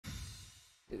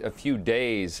A few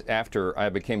days after I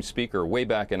became Speaker, way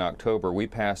back in October, we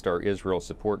passed our Israel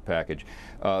support package.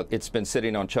 It's been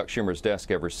sitting on Chuck Schumer's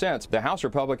desk ever since. The House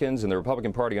Republicans and the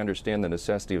Republican Party understand the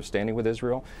necessity of standing with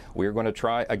Israel. We're going to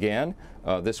try again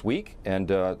this week, and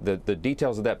the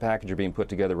details of that package are being put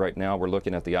together right now. We're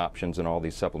looking at the options and all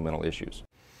these supplemental issues.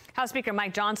 House Speaker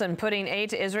Mike Johnson putting aid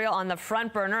to Israel on the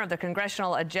front burner of the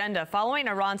congressional agenda following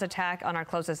Iran's attack on our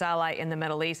closest ally in the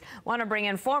Middle East. Want to bring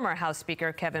in former House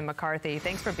Speaker Kevin McCarthy.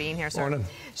 Thanks for being here, sir. Morning.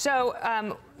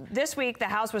 So this week, the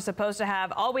House was supposed to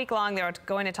have, all week long, they were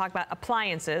going to talk about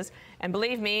appliances. And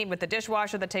believe me, with the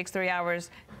dishwasher that takes 3 hours,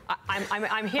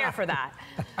 I'm here for that.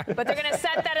 But they're going to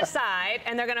set that aside,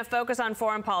 and they're going to focus on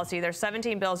foreign policy. There's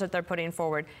 17 bills that they're putting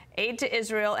forward. Aid to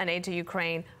Israel and aid to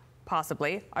Ukraine,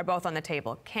 possibly, are both on the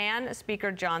table. Can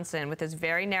Speaker Johnson, with his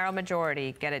very narrow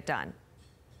majority, get it done?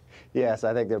 Yes,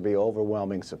 I think there'll be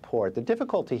overwhelming support. The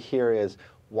difficulty here is,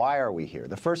 why are we here?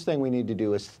 The first thing we need to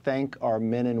do is thank our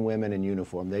men and women in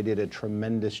uniform. They did a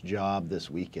tremendous job this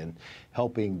weekend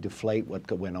helping deflate what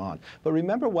went on. But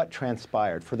remember what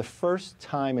transpired. For the first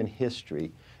time in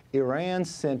history, Iran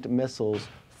sent missiles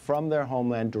from their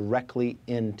homeland directly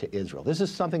into Israel. This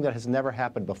is something that has never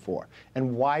happened before.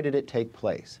 And why did it take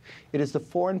place? It is the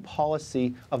foreign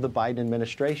policy of the Biden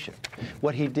administration.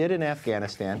 What he did in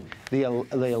Afghanistan, the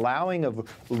allowing of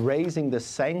raising the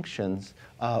sanctions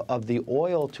of the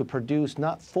oil to produce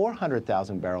not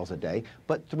 400,000 barrels a day,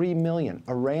 but 3 million.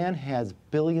 Iran has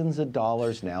billions of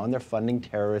dollars now, and they're funding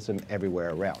terrorism everywhere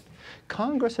around.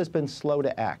 Congress has been slow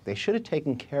to act. They should have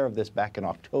taken care of this back in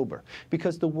October,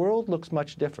 because the world looks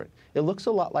much different. It looks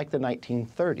a lot like the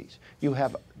 1930s. You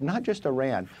have not just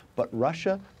Iran, but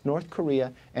Russia, North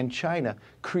Korea, and China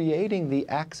creating the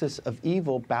axis of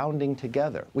evil bounding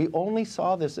together. We only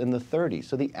saw this in the 30s.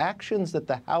 So the actions that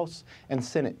the House and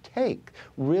Senate take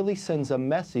really sends a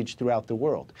message throughout the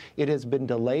world. It has been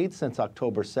delayed since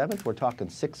October 7th. We're talking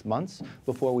 6 months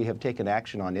before we have taken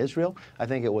action on Israel. I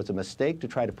think it was a mistake to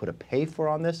try to put a pay-for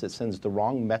on this. It sends the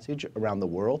wrong message around the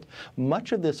world.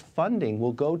 Much of this funding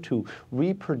will go to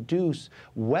reproduce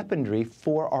weaponry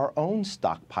for our own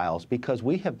stockpiles, because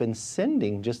we have been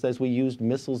sending, just as we used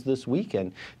missiles this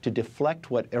weekend to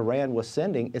deflect what Iran was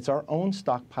sending, it's our own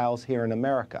stockpiles here in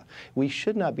America. We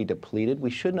should not be depleted. We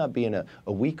should not be in a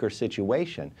weaker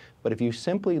situation. But if you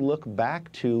simply look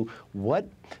back to what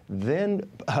then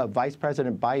Vice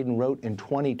President Biden wrote in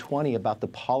 2020 about the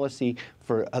policy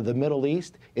for the Middle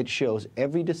East, it shows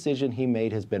every decision he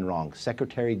made has been wrong.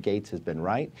 Secretary Gates has been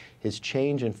right. His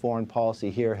change in foreign policy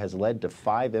here has led to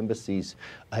 5 embassies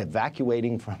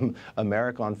evacuating from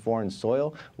America on foreign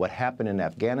soil. What happened in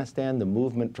Afghanistan, the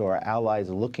movement to our allies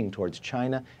looking towards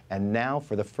China, and now,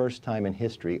 for the first time in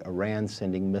history, Iran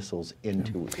sending missiles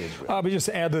into Israel. But just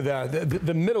to add to that,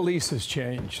 the Middle East has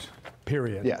changed,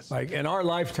 period. Yes. Like in our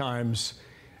lifetimes,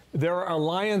 there are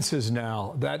alliances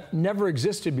now that never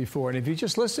existed before. And if you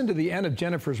just listen to the end of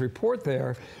Jennifer's report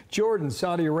there, Jordan,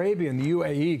 Saudi Arabia, and the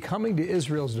UAE coming to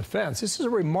Israel's defense, this is a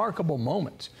remarkable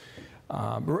moment.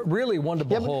 Really one to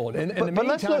behold. Yeah, in the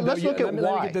meantime, let's look at why.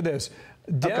 Let me get to this.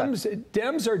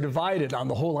 Dems are divided on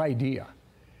the whole idea.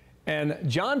 And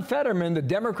John Fetterman, the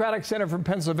Democratic senator from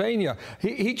Pennsylvania,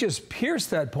 he just pierced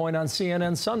that point on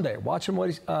CNN Sunday. Watch him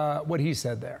what he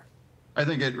said there. I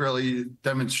think it really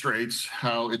demonstrates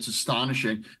how it's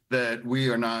astonishing that we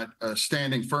are not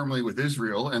standing firmly with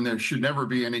Israel, and there should never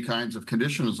be any kinds of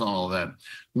conditions on all that.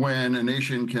 When a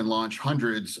nation can launch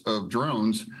hundreds of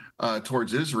drones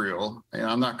towards Israel, and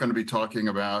I'm not going to be talking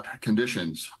about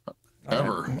conditions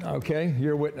ever. Right. Okay,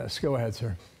 you're a witness. Go ahead,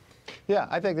 sir. Yeah,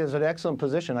 I think there's an excellent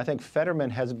position. I think Fetterman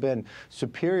has been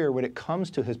superior when it comes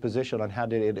to his position on how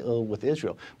to deal with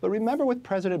Israel. But remember, with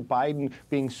President Biden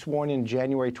being sworn in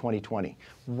January 2020,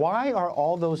 why are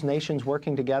all those nations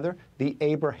working together? The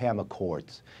Abraham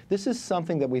Accords. This is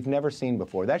something that we've never seen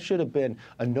before. That should have been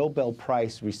a Nobel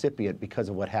Prize recipient because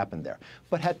of what happened there.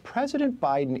 But had President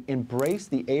Biden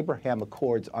embraced the Abraham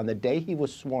Accords on the day he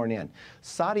was sworn in,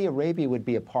 Saudi Arabia would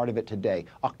be a part of it today.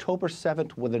 October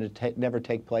 7th would never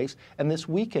take place, and this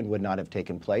weekend would not have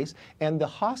taken place, and the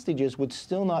hostages would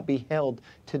still not be held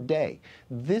today.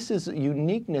 This is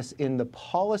uniqueness in the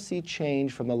policy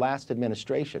change from the last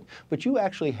administration. But you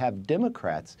actually have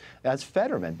Democrats as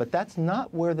Fetterman, but that's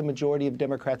not where the majority of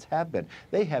Democrats have been.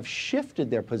 They have shifted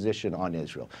their position on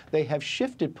Israel. They have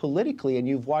shifted politically, and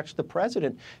you've watched the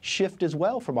president shift as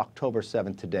well from October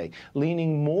 7th today,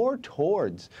 leaning more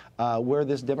towards where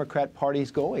this Democrat Party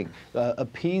is going,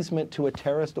 appeasement to a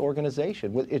terrorist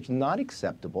organization. It's not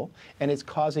acceptable, and it's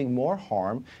causing more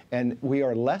harm, and we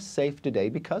are less safe today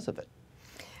because of it.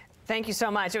 Thank you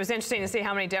so much. It was interesting to see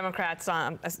how many Democrats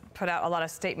put out a lot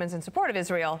of statements in support of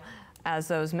Israel. as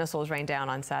those missiles rained down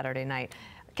on Saturday night.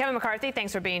 Kevin McCarthy,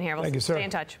 thanks for being here. We'll stay in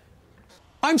touch.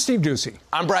 I'm Steve Ducey.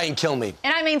 I'm Brian Kilmeade.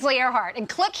 And I'm Ainsley Earhart. And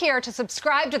click here to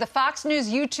subscribe to the Fox News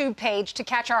YouTube page to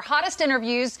catch our hottest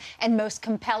interviews and most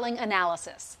compelling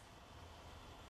analysis.